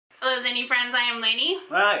Hello Zainey friends, I am Laney.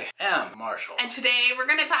 I am Marshall. And today we're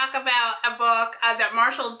going to talk about a book that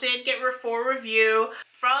Marshall did get for review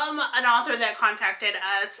from an author that contacted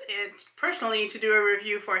us personally to do a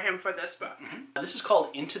review for him for this book. This is called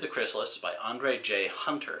Into the Chrysalis by Ambrie J.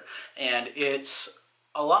 Hunter, and it's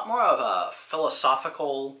a lot more of a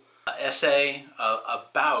philosophical essay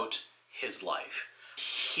about his life.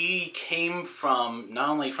 He came from, not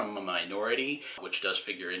only from a minority, which does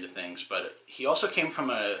figure into things, but he also came from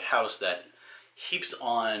a house that heaps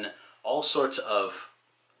on all sorts of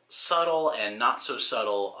subtle and not so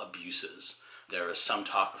subtle abuses. There is some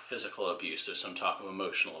talk of physical abuse, there's some talk of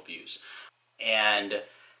emotional abuse, and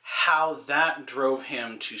how that drove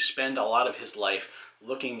him to spend a lot of his life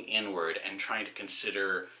looking inward and trying to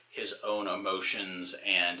consider his own emotions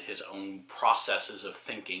and his own processes of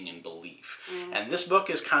thinking and belief. And this book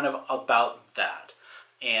is kind of about that.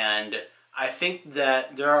 And I think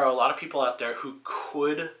that there are a lot of people out there who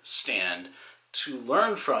could stand to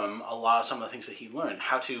learn from some of the things that he learned,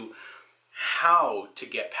 how to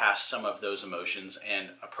get past some of those emotions and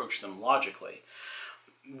approach them logically.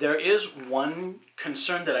 There is one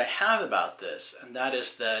concern that I have about this, and that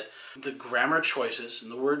is that the grammar choices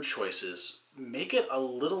and the word choices make it a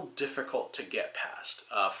little difficult to get past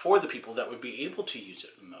for the people that would be able to use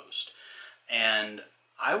it the most. And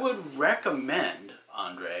I would recommend,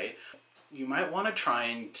 Andre, you might want to try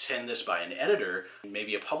and send this by an editor,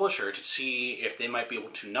 maybe a publisher, to see if they might be able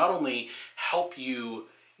to not only help you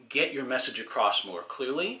get your message across more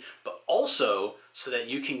clearly, but also so that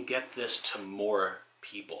you can get this to more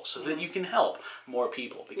people, so that you can help more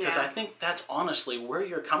people, because I think that's honestly where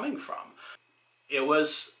you're coming from. It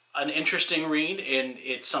was an interesting read, and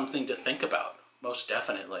it's something to think about, most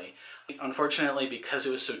definitely. Unfortunately, because it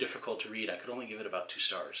was so difficult to read, I could only give it about 2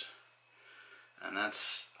 stars. And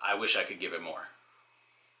I wish I could give it more.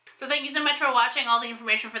 So thank you so much for watching. All the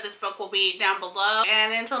information for this book will be down below.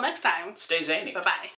 And until next time, Stay zany. bye-bye.